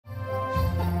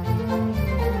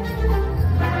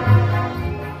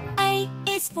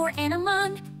for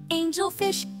anemone,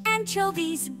 angelfish,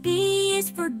 anchovies. B is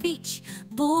for beach,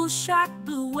 bull shark,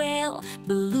 blue whale,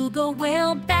 beluga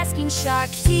whale, basking shark.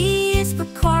 C is for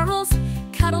corals,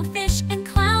 cuttlefish, and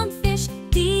clownfish.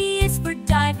 D is for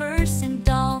divers and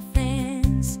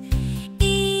dolphins.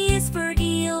 E is for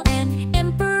eel and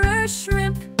emperor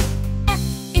shrimp. F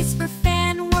is for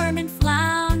fan worm and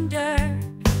flounder.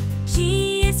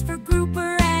 G is for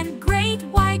grouper and great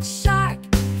white shark.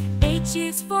 H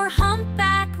is for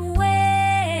humpback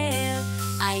whale.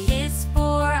 I is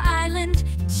for island.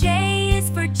 J is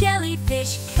for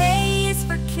jellyfish. K is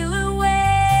for killer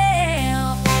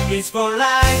whale. It's for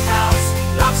lighthouse,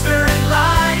 lobster and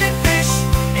lionfish.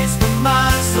 It's for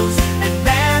mussels and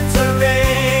manta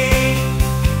ray.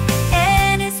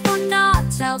 N is for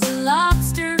nautiles,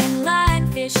 lobster and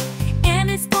lionfish. M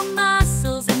is for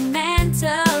mussels and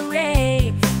manta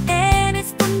ray. N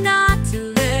is for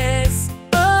nautilus.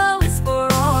 O is for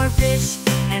oarfish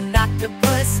and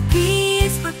octopus. P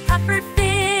is for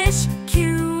pufferfish.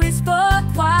 Q is for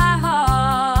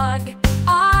quahog.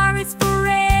 R is for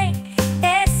ray.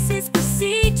 S is for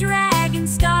sea dragon,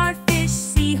 starfish,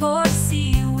 seahorse,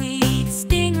 seaweed,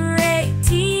 stingray.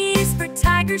 T is for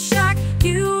tiger shark.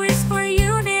 U is for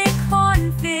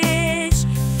unicorn fish.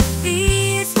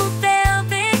 V is for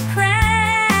velvet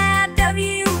crab.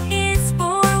 W is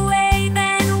for wave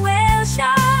and whale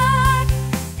shark.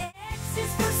 X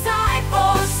is for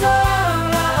cyphosaur.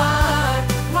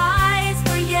 Y is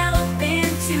for yellowfin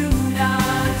tuna.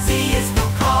 Z is for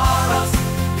corals,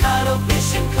 cuttlefish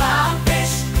and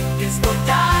clownfish. It's for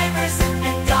divers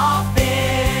and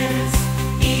dolphins.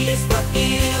 E is for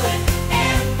eel and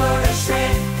emperor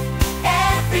shrimp.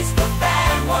 F is for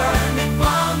fan worm and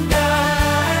flounder.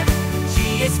 G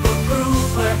is for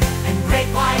grouper and great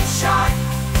white shark.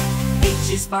 H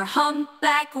is for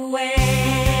humpback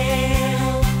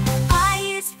whale. I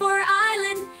is for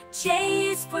island.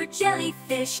 J is for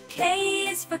jellyfish. K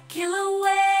is for killer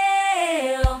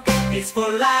whale. It's for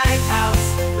life.